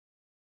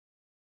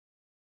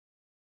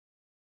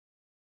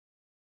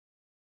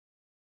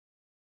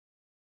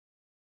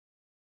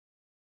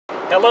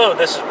Hello,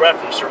 this is Brett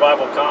from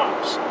Survival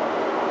Comms,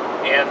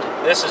 and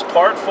this is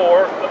part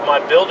 4 of my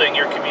Building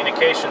Your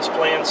Communications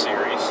Plan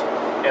series,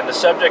 and the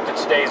subject of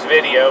today's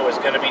video is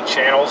going to be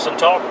channels and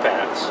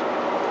talkpaths.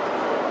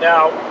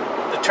 Now,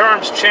 the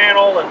terms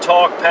channel and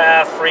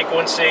talkpath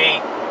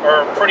frequency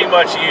are pretty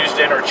much used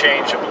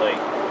interchangeably,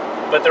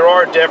 but there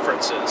are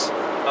differences.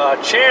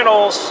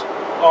 Channels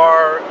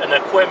are an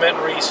equipment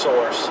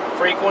resource,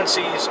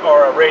 frequencies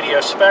are a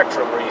radio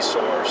spectrum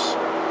resource,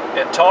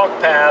 and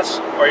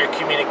talkpaths are your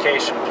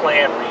communication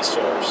plan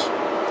resource.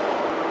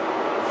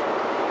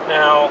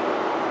 Now,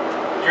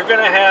 you're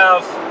going to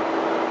have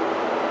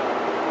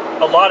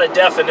a lot of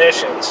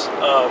definitions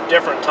of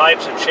different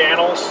types of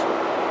channels,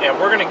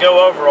 and we're going to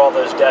go over all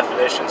those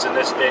definitions in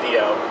this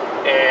video,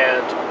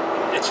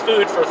 and it's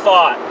food for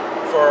thought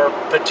for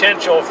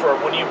potential for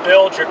when you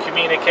build your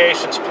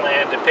communications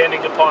plan,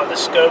 depending upon the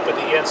scope of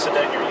the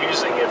incident you're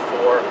using it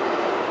for,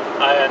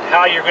 and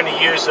how you're going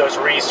to use those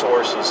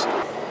resources.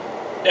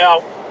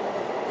 Now,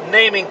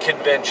 naming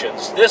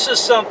conventions. This is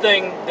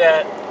something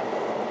that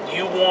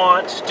you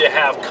want to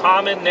have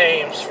common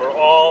names for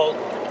all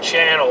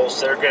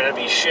channels that are going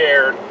to be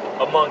shared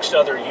amongst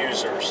other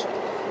users.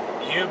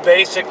 You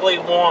basically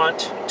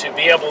want to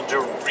be able to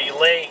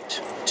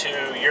relate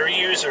to your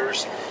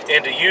users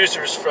and to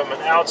users from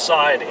an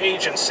outside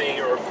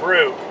agency or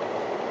group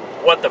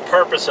what the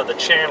purpose of the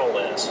channel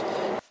is.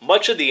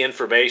 Much of the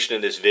information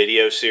in this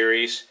video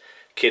series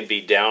can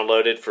be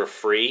downloaded for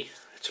free.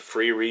 It's a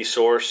free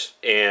resource,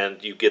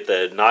 and you get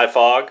the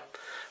NIFOG,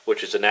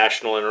 which is the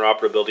National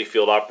Interoperability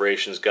Field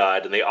Operations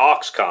Guide, and the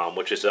AUXCOM,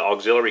 which is the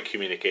Auxiliary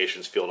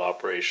Communications Field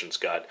Operations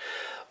Guide.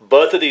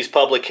 Both of these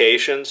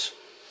publications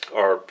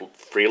are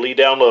freely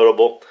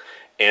downloadable,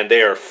 and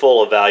they are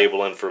full of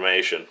valuable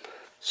information.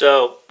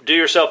 So do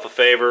yourself a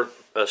favor,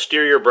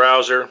 steer your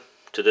browser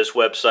to this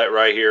website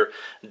right here,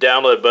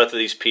 download both of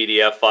these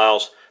PDF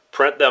files,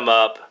 print them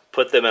up,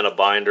 put them in a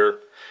binder,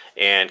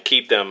 and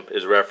keep them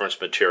as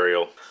reference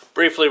material.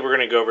 Briefly, we're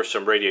going to go over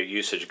some radio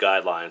usage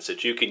guidelines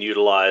that you can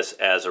utilize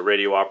as a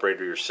radio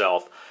operator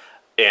yourself,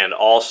 and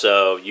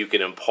also you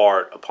can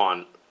impart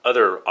upon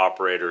other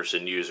operators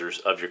and users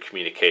of your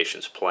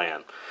communications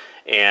plan.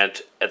 And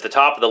at the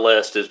top of the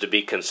list is to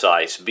be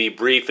concise, be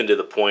brief and to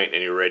the point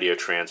in your radio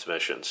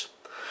transmissions.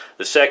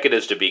 The second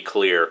is to be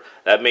clear.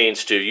 That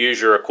means to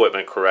use your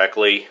equipment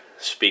correctly,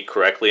 speak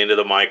correctly into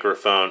the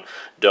microphone,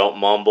 don't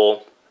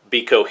mumble,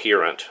 be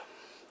coherent.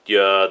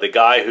 The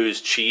guy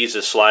whose cheese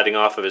is sliding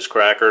off of his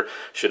cracker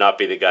should not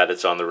be the guy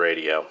that's on the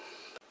radio.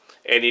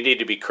 And you need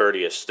to be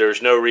courteous.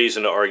 There's no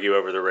reason to argue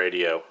over the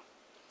radio.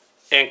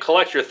 And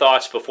collect your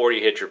thoughts before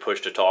you hit your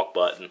push to talk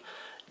button.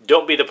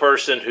 Don't be the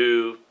person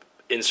who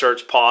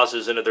inserts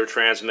pauses into their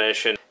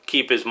transmission.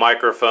 Keep his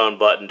microphone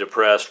button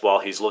depressed while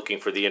he's looking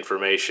for the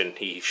information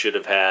he should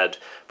have had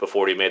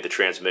before he made the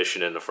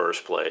transmission in the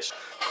first place.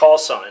 Call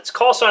signs.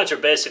 Call signs are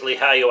basically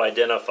how you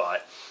identify.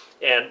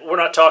 And we're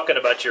not talking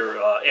about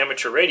your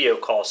amateur radio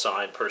call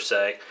sign per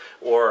se,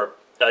 or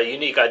a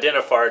unique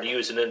identifier to you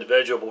as an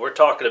individual, but we're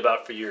talking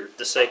about for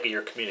the sake of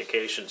your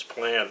communications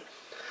plan.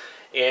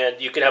 And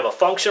you can have a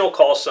functional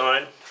call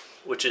sign,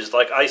 which is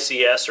like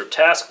ICS or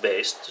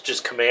task-based, such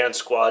as command,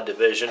 squad,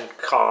 division,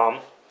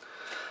 comm.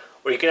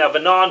 Or you can have a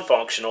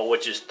non-functional,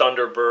 which is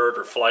Thunderbird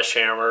or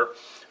Fleshhammer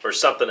or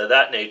something of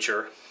that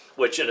nature,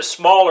 which in a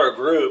smaller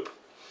group,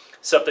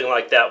 something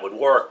like that would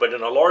work. But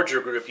in a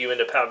larger group, you end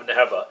up having to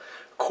have a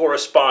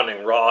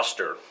corresponding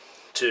roster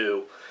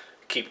to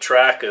keep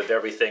track of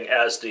everything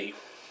as the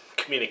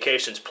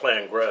communications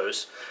plan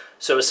grows.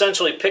 So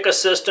essentially, pick a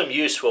system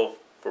useful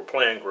for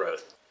plan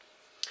growth.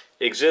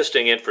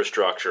 Existing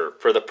infrastructure.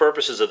 For the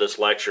purposes of this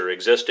lecture,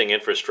 existing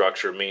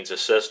infrastructure means a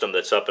system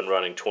that's up and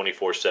running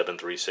 24/7,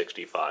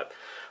 365,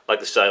 like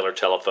the cellular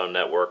telephone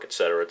network,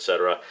 etc.,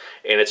 etc.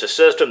 And it's a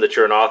system that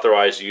you're an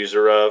authorized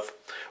user of,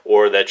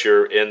 or that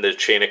you're in the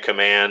chain of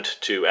command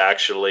to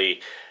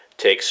actually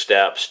take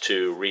steps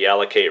to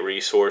reallocate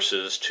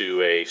resources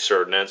to a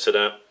certain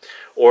incident,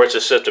 or it's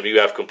a system you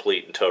have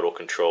complete and total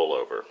control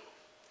over.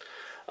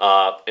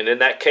 And in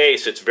that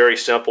case, it's very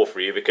simple for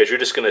you because you're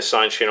just going to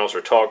assign channels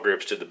or talk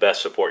groups to the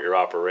best support your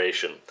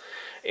operation.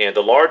 And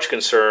the large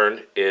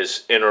concern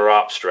is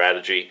interop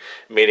strategy,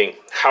 meaning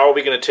how are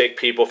we going to take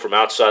people from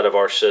outside of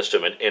our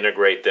system and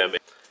integrate them.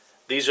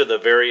 These are the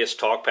various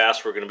talk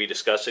paths we're going to be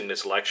discussing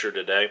this lecture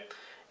today.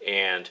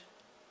 And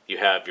you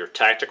have your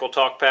tactical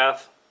talk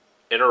path,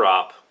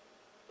 interop,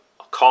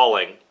 a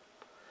calling,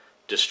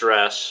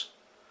 distress,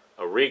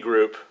 a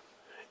regroup,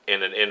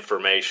 and an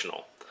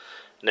informational.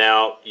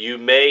 Now, you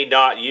may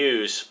not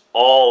use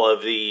all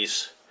of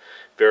these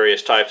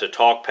various types of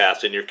talk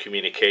paths in your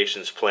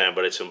communications plan,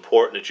 but it's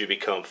important that you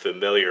become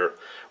familiar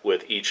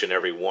with each and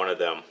every one of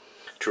them.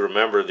 To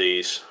remember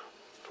these,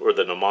 or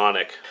the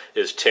mnemonic,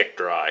 is tick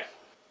dry.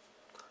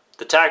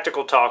 The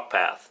tactical talk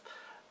path.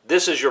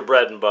 This is your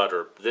bread and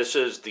butter. This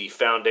is the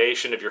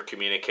foundation of your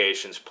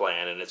communications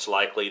plan, and it's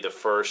likely the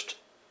first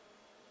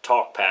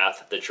talk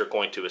path that you're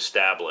going to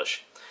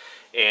establish.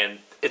 And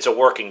it's a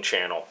working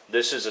channel.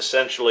 This is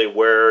essentially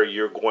where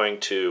you're going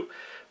to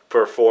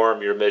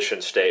perform your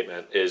mission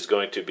statement is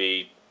going to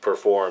be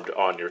performed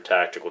on your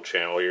tactical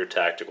channel or your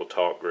tactical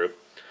talk group.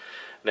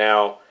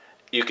 Now,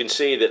 you can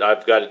see that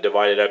I've got it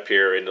divided up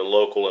here into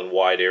local and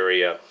wide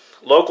area.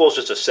 Local is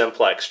just a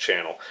simplex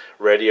channel,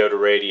 radio to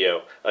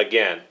radio.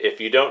 Again,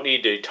 if you don't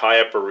need to tie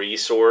up a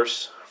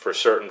resource for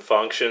certain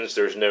functions,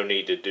 there's no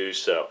need to do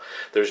so.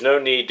 There's no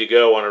need to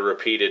go on a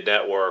repeated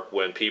network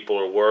when people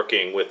are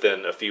working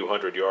within a few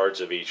hundred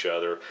yards of each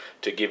other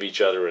to give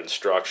each other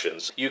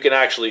instructions. You can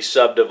actually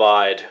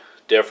subdivide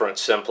different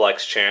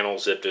simplex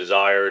channels if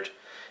desired,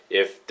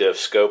 if the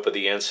scope of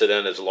the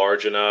incident is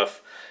large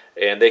enough,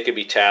 and they could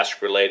be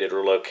task related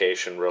or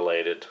location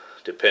related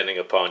depending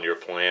upon your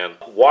plan.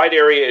 Wide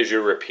area is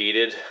your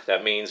repeated.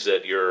 That means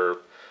that your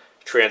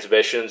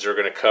transmissions are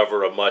going to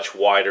cover a much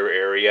wider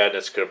area and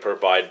it's going to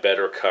provide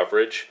better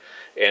coverage.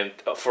 And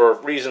for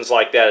reasons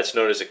like that, it's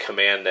known as a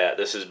command net.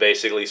 This is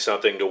basically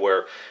something to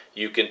where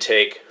you can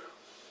take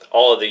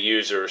all of the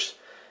users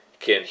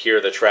can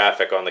hear the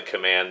traffic on the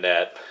command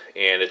net,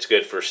 and it's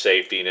good for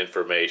safety and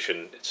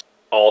information. It's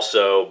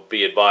also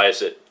be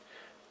advised that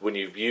when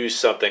you use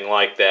something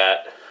like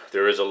that,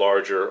 there is a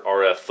larger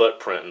RF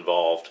footprint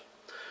involved,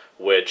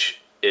 which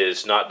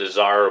is not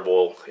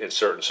desirable in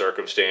certain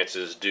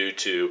circumstances due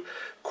to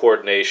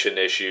coordination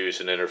issues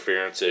and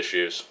interference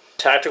issues.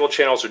 Tactical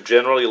channels are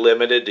generally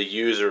limited to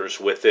users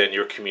within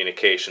your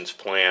communications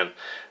plan.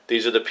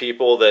 These are the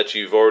people that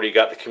you've already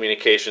got the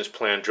communications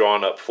plan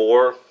drawn up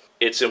for.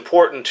 It's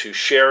important to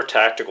share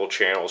tactical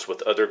channels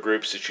with other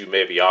groups that you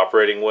may be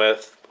operating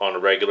with on a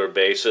regular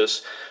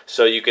basis,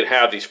 so you can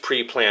have these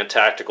pre-planned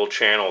tactical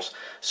channels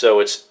so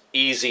it's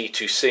easy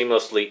to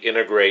seamlessly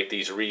integrate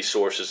these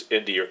resources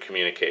into your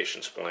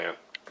communications plan.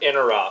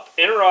 Interop.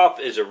 Interop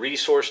is a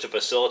resource to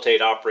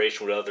facilitate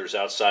operation with others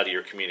outside of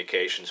your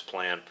communications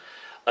plan.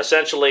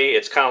 Essentially,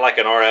 it's kind of like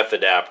an RF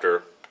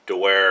adapter, to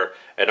where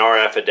an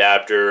RF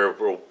adapter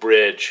will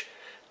bridge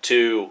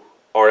two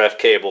RF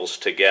cables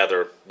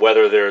together,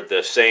 whether they're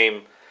the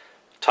same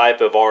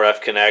type of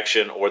RF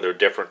connection or they're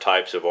different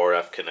types of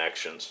RF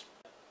connections.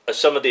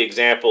 Some of the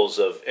examples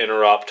of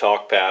interop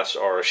talk paths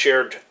are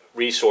shared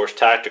resource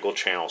tactical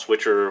channels,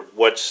 which are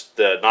what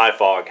the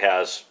NIFOG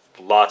has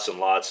lots and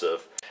lots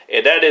of.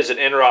 And that is, an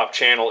interop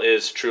channel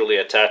is truly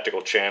a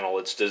tactical channel.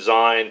 It's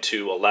designed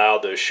to allow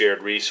those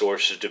shared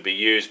resources to be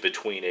used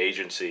between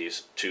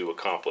agencies to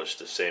accomplish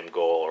the same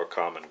goal or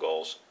common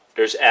goals.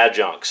 There's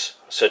adjuncts,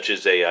 such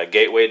as a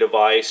gateway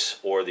device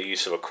or the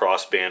use of a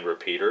crossband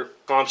repeater.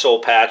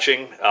 Console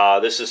patching,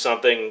 this is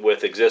something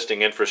with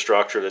existing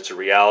infrastructure that's a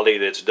reality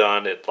that's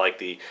done at like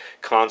the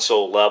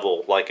console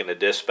level, like in a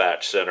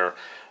dispatch center,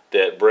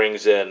 that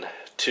brings in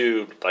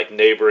two like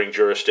neighboring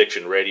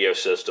jurisdiction radio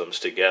systems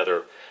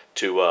together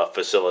to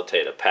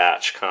facilitate a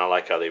patch, kind of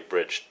like how they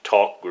bridge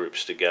talk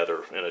groups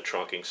together in a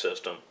trunking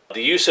system.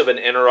 The use of an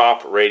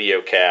interop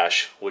radio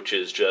cache, which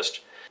is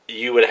just,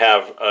 you would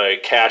have a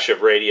cache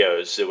of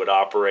radios that would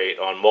operate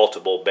on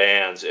multiple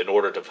bands in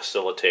order to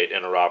facilitate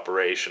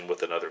interoperation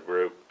with another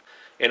group.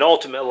 And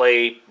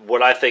ultimately,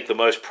 what I think the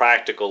most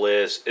practical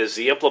is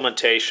the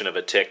implementation of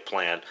a TIC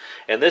plan.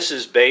 And this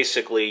is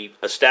basically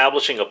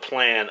establishing a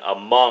plan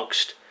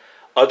amongst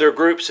other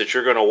groups that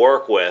you're going to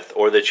work with,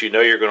 or that you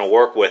know you're going to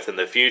work with in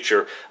the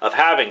future, of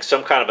having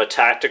some kind of a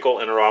tactical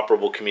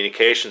interoperable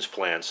communications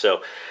plan.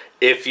 So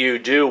if you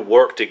do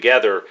work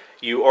together,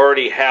 you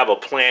already have a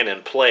plan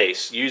in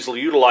place, usually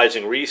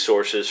utilizing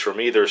resources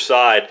from either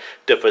side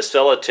to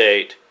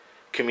facilitate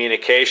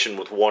communication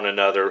with one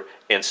another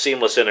and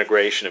seamless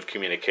integration of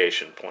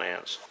communication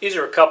plans. These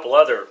are a couple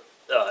other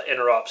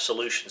interop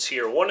solutions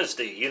here. One is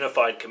the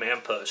Unified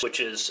Command Post, which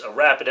is a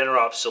rapid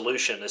interop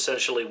solution.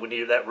 Essentially, when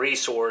that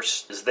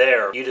resource is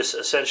there, you just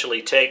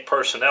essentially take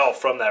personnel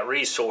from that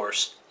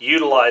resource,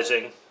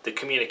 utilizing the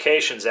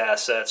communications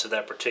assets of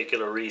that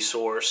particular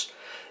resource,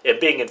 and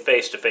being in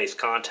face-to-face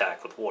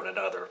contact with one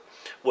another,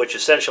 which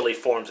essentially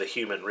forms a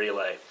human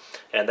relay.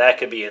 And that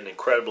can be an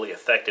incredibly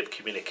effective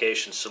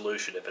communication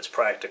solution if it's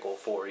practical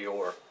for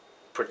your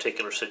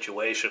particular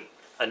situation.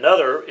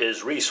 Another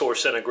is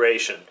resource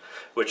integration,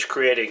 which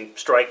creating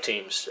strike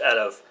teams out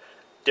of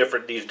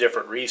these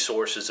different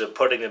resources and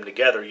putting them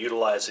together,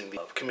 utilizing the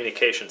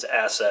communications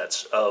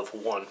assets of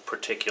one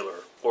particular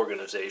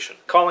organization.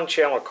 Calling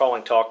channel or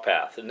calling talk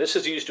path, and this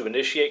is used to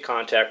initiate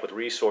contact with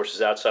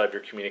resources outside of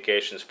your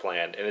communications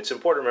plan. And it's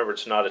important to remember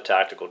it's not a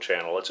tactical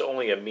channel. It's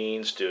only a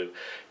means to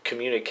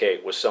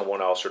communicate with someone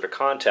else or to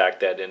contact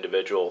that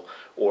individual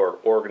or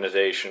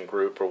organization,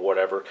 group, or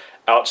whatever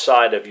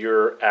outside of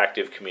your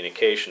active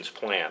communications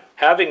plan.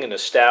 Having an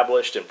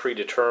established and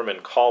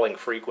predetermined calling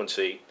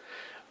frequency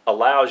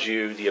allows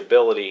you the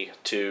ability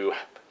to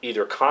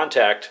either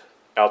contact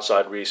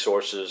outside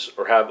resources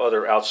or have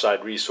other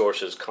outside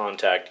resources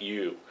contact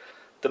you.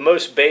 The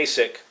most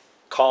basic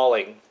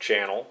calling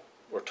channel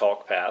or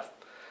talk path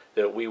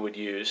that we would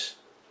use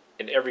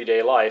in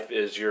everyday life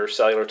is your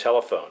cellular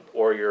telephone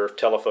or your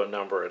telephone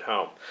number at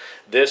home.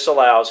 This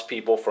allows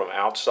people from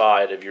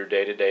outside of your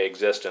day-to-day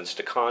existence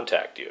to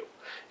contact you.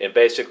 And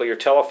basically your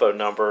telephone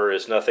number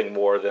is nothing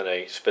more than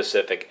a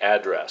specific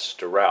address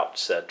to route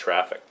said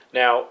traffic.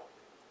 Now,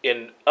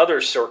 in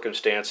other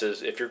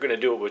circumstances, if you're going to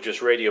do it with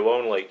just radio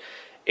only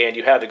and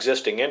you have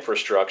existing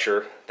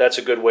infrastructure, that's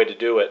a good way to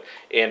do it.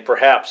 And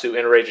perhaps through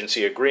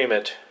interagency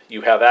agreement,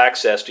 you have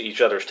access to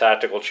each other's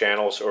tactical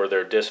channels or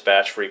their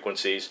dispatch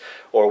frequencies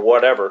or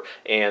whatever,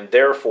 and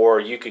therefore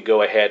you could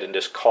go ahead and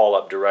just call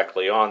up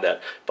directly on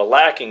that. But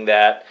lacking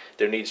that,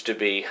 there needs to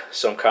be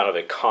some kind of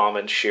a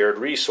common shared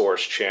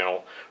resource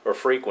channel or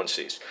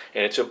frequencies.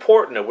 And it's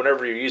important that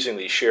whenever you're using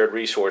these shared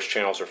resource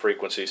channels or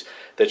frequencies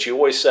that you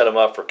always set them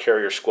up for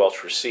carrier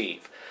squelch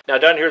receive. Now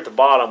down here at the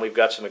bottom we've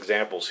got some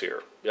examples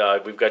here.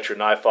 We've got your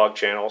NIFOG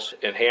channels.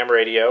 In ham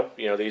radio,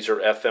 these are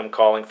FM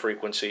calling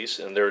frequencies,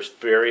 and there's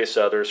various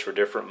others for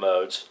different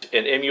modes.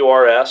 In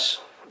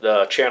MURS,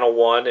 the channel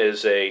 1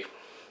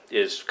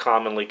 is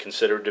commonly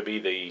considered to be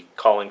the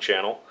calling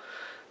channel.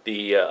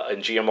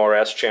 In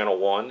GMRS channel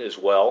 1 as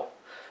well.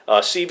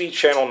 CB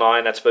channel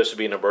 9, that's supposed to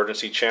be an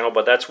emergency channel,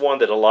 but that's one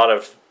that a lot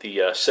of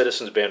the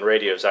citizens band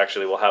radios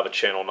actually will have a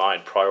channel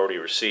 9 priority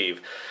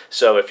receive.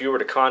 So if you were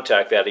to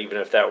contact that, even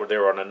if that were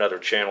there on another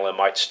channel, it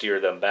might steer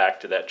them back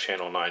to that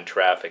channel 9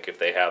 traffic if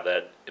they have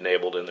that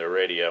enabled in their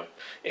radio.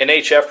 In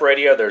HF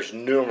radio, there's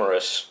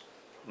numerous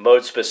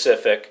mode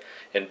specific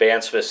and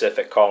band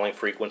specific calling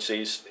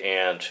frequencies,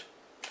 and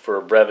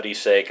for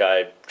brevity's sake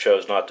I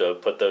chose not to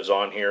put those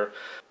on here.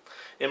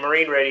 In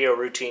marine radio,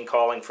 routine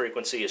calling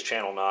frequency is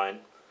channel 9.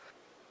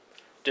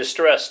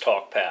 Distress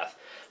talk path.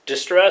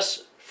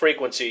 Distress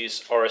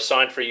frequencies are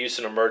assigned for use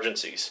in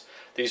emergencies.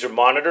 These are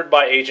monitored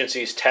by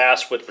agencies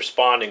tasked with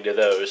responding to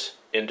those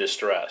in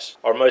distress.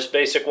 Our most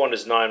basic one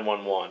is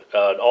 911.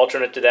 An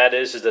alternate to that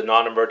is the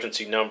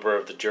non-emergency number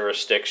of the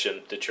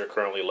jurisdiction that you're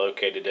currently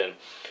located in.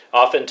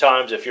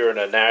 Oftentimes, if you're in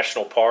a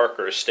national park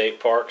or a state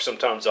park,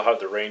 sometimes they'll have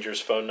the ranger's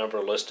phone number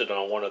listed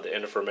on one of the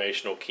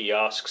informational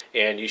kiosks,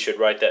 and you should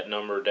write that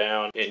number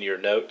down in your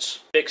notes.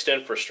 Fixed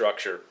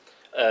infrastructure.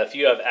 If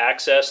you have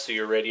access to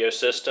your radio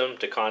system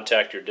to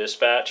contact your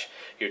dispatch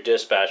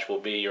will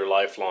be your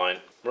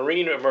lifeline.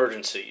 Marine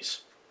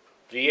emergencies.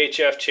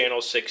 VHF channel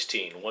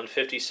 16,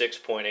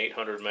 156.800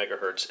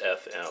 MHz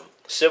FM.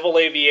 Civil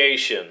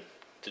aviation,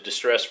 the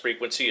distress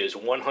frequency is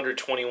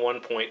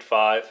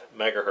 121.5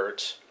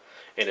 MHz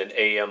in an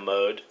AM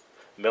mode.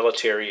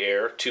 Military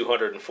air,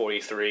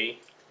 243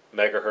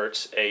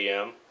 MHz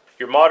AM.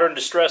 Your modern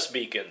distress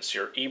beacons,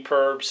 your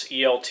EPIRBs,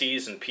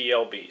 ELTs, and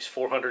PLBs,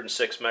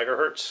 406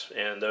 MHz,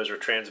 and those are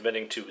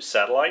transmitting to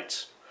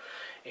satellites.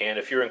 And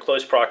if you're in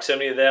close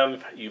proximity to them,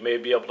 you may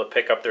be able to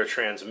pick up their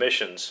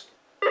transmissions.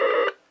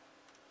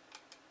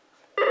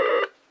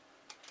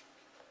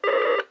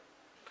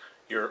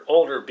 Your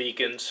older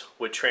beacons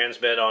would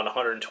transmit on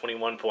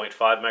 121.5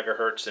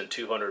 MHz and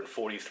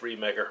 243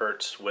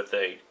 MHz with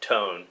a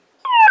tone.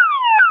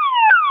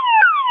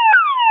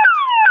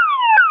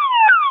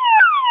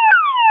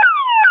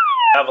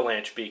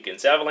 Avalanche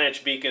beacons.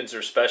 Avalanche beacons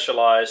are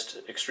specialized,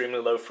 extremely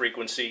low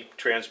frequency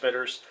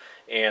transmitters,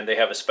 and they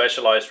have a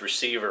specialized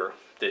receiver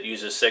that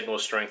uses signal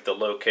strength to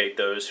locate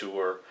those who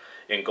were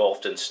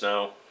engulfed in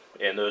snow,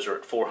 and those are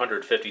at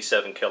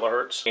 457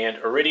 kilohertz. And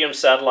Iridium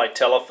satellite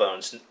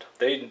telephones,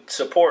 they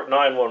support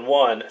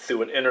 911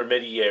 through an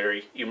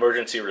intermediary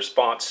emergency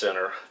response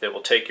center that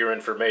will take your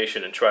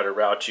information and try to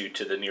route you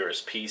to the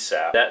nearest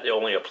PSAP. That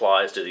only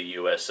applies to the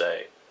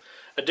USA.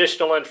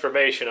 Additional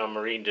information on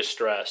marine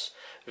distress.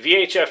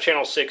 VHF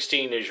channel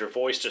 16 is your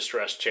voice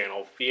distress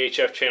channel.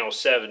 VHF channel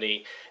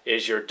 70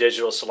 is your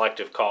digital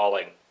selective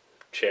calling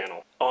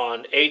channel.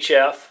 On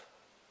HF,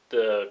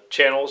 the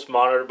channels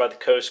monitored by the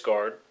Coast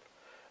Guard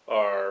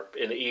are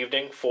in the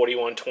evening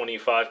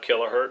 4125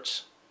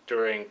 kilohertz,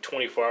 during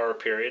 24-hour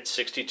periods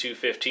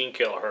 6215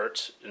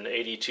 kilohertz and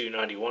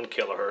 8291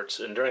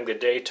 kilohertz, and during the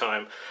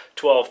daytime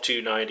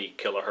 12290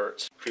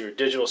 kilohertz. For your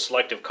digital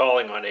selective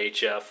calling on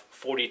HF,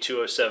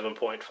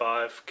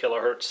 4207.5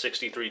 kilohertz,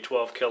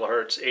 6312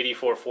 kilohertz,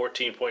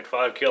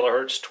 8414.5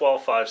 kilohertz,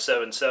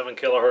 12577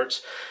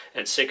 kilohertz,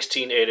 and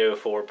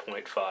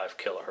 16804.5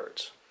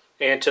 kilohertz.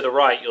 And to the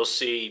right you'll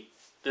see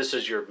this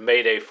is your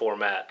Mayday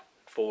format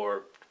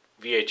for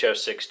VHF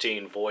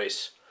 16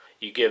 voice.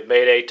 You give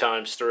Mayday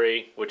times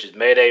 3, which is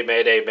Mayday,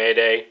 Mayday,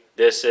 Mayday.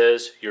 This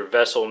is your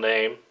vessel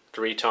name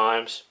 3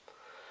 times.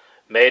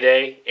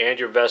 Mayday and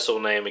your vessel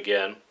name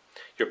again.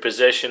 Your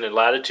position in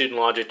latitude and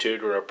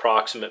longitude or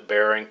approximate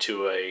bearing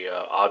to a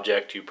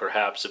object you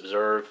perhaps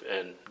observe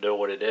and know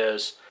what it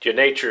is. Your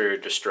nature of your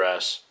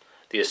distress.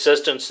 The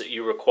assistance that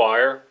you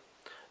require.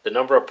 The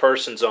number of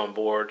persons on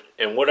board.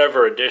 And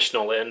whatever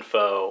additional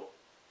info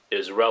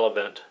is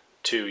relevant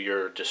to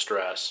your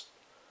distress.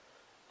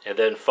 And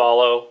then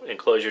follow and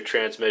close your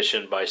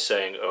transmission by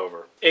saying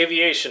over.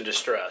 Aviation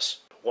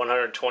distress,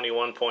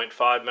 121.5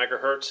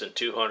 megahertz and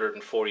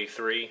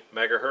 243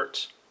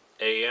 megahertz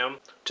AM.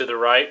 To the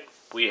right,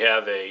 we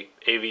have a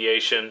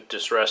aviation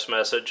distress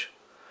message.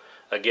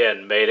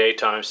 Again, Mayday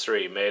times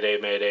 3, Mayday,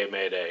 Mayday,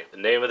 Mayday. The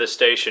name of the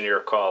station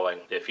you're calling.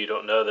 If you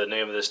don't know the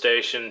name of the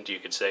station, you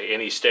could say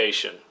any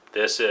station.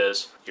 This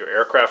is your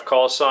aircraft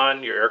call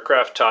sign, your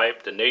aircraft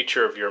type, the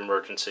nature of your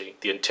emergency,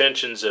 the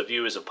intentions of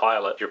you as a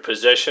pilot, your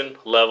position,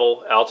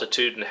 level,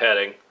 altitude, and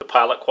heading, the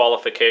pilot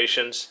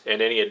qualifications,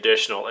 and any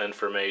additional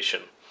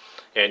information.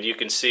 And you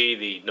can see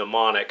the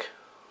mnemonic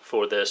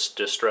for this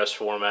distress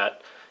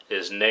format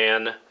is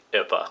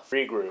NAN-IPA.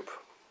 Regroup.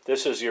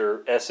 This is your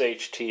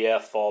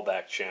SHTF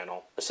fallback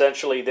channel.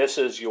 Essentially, this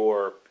is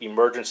your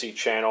emergency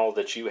channel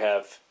that you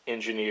have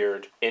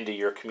engineered into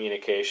your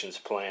communications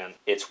plan.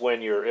 It's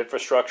when your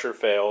infrastructure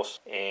fails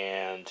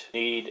and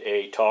need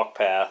a talk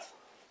path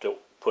to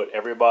put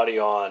everybody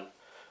on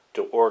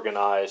to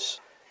organize.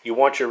 You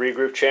want your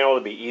regroup channel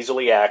to be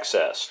easily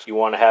accessed. You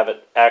want to have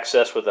it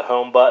accessed with the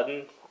home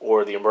button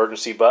or the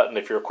emergency button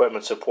if your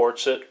equipment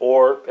supports it,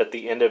 or at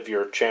the end of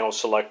your channel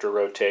selector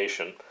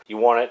rotation. You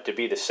want it to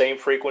be the same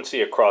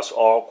frequency across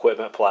all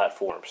equipment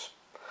platforms.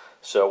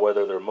 So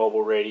whether they're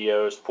mobile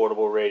radios,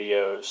 portable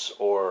radios,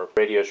 or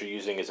radios you're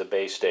using as a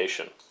base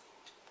station.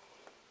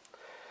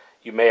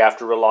 You may have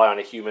to rely on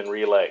a human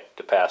relay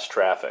to pass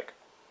traffic.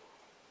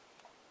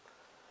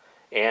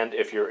 And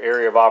if your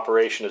area of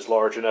operation is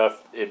large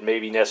enough, it may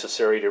be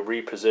necessary to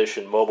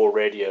reposition mobile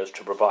radios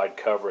to provide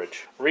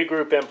coverage.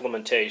 Regroup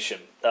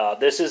implementation.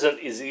 This isn't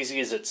as easy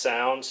as it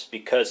sounds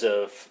because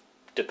of,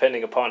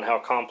 depending upon how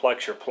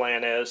complex your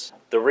plan is.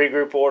 The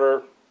regroup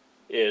order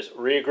is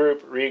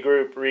regroup,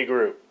 regroup,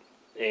 regroup.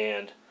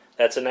 And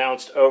that's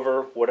announced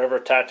over whatever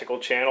tactical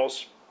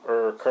channels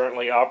are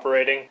currently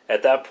operating.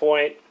 At that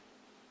point,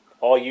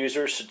 all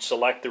users should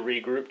select the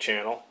regroup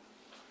channel.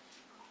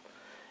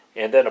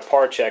 And then a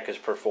par check is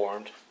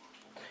performed,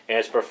 and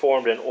it's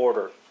performed in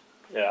order,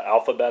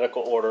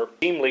 alphabetical order.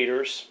 Team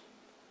leaders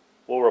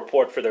will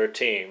report for their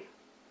team,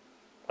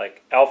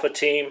 like Alpha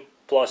Team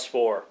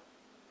 +4,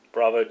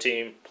 Bravo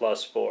Team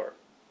 +4.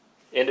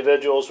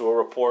 Individuals will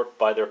report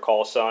by their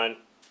call sign.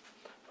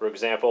 For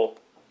example,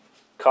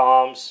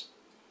 comms,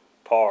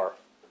 par,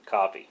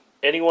 copy.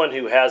 Anyone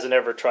who hasn't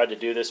ever tried to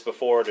do this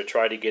before, to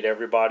try to get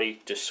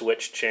everybody to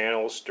switch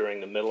channels during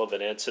the middle of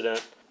an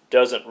incident,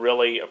 doesn't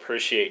really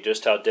appreciate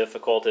just how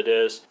difficult it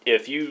is.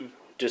 If you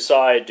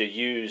decide to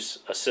use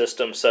a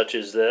system such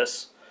as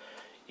this,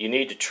 you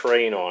need to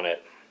train on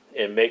it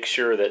and make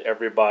sure that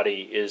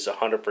everybody is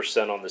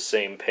 100% on the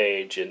same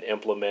page in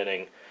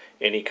implementing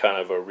any kind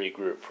of a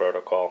regroup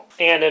protocol.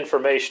 And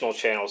informational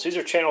channels. These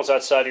are channels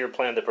outside of your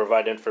plan that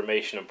provide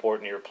information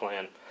important to your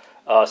plan,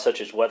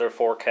 such as weather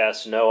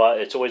forecasts, NOAA.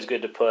 It's always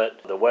good to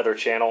put the weather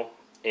channel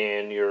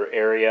in your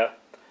area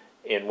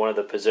in one of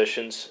the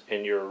positions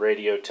in your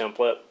radio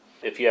template.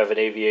 If you have an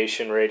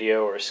aviation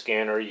radio or a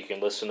scanner, you can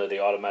listen to the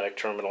Automatic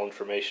Terminal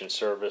Information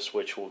Service,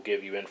 which will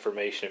give you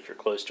information if you're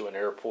close to an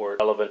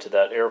airport relevant to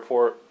that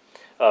airport.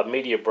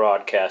 Media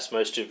broadcast.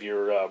 Most of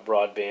your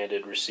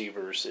broadbanded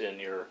receivers in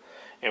your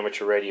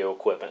amateur radio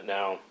equipment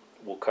now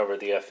will cover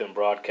the FM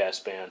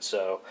broadcast band,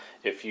 so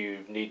if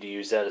you need to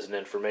use that as an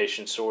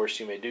information source,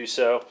 you may do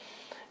so.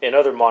 And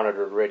other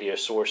monitored radio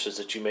sources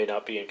that you may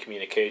not be in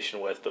communication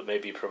with, but may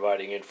be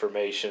providing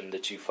information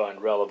that you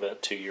find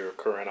relevant to your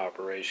current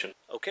operation.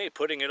 Okay,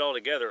 putting it all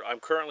together, I'm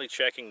currently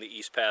checking the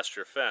east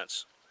pasture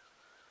fence.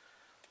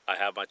 I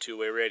have my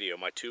two-way radio.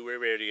 My two-way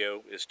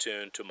radio is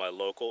tuned to my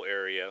local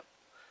area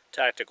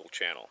tactical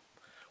channel.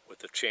 With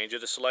the change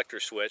of the selector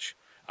switch,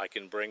 I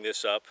can bring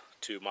this up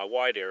to my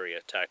wide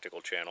area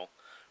tactical channel,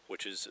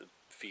 which is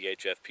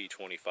VHF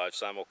P25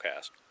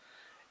 simulcast.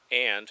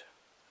 And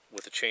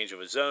with the change of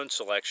a zone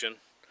selection,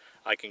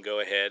 I can go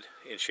ahead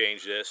and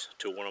change this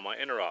to one of my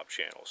interop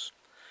channels.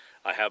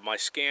 I have my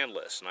scan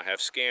list, and I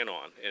have scan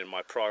on, and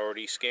my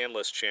priority scan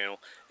list channel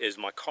is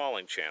my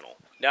calling channel.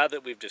 Now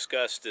that we've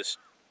discussed this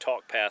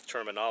talk path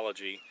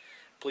terminology,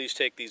 please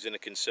take these into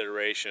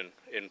consideration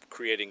in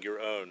creating your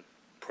own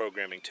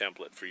programming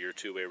template for your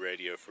two-way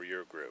radio for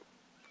your group.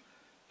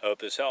 I hope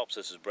this helps.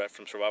 This is Brett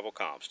from Survival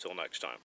Comms. Till next time.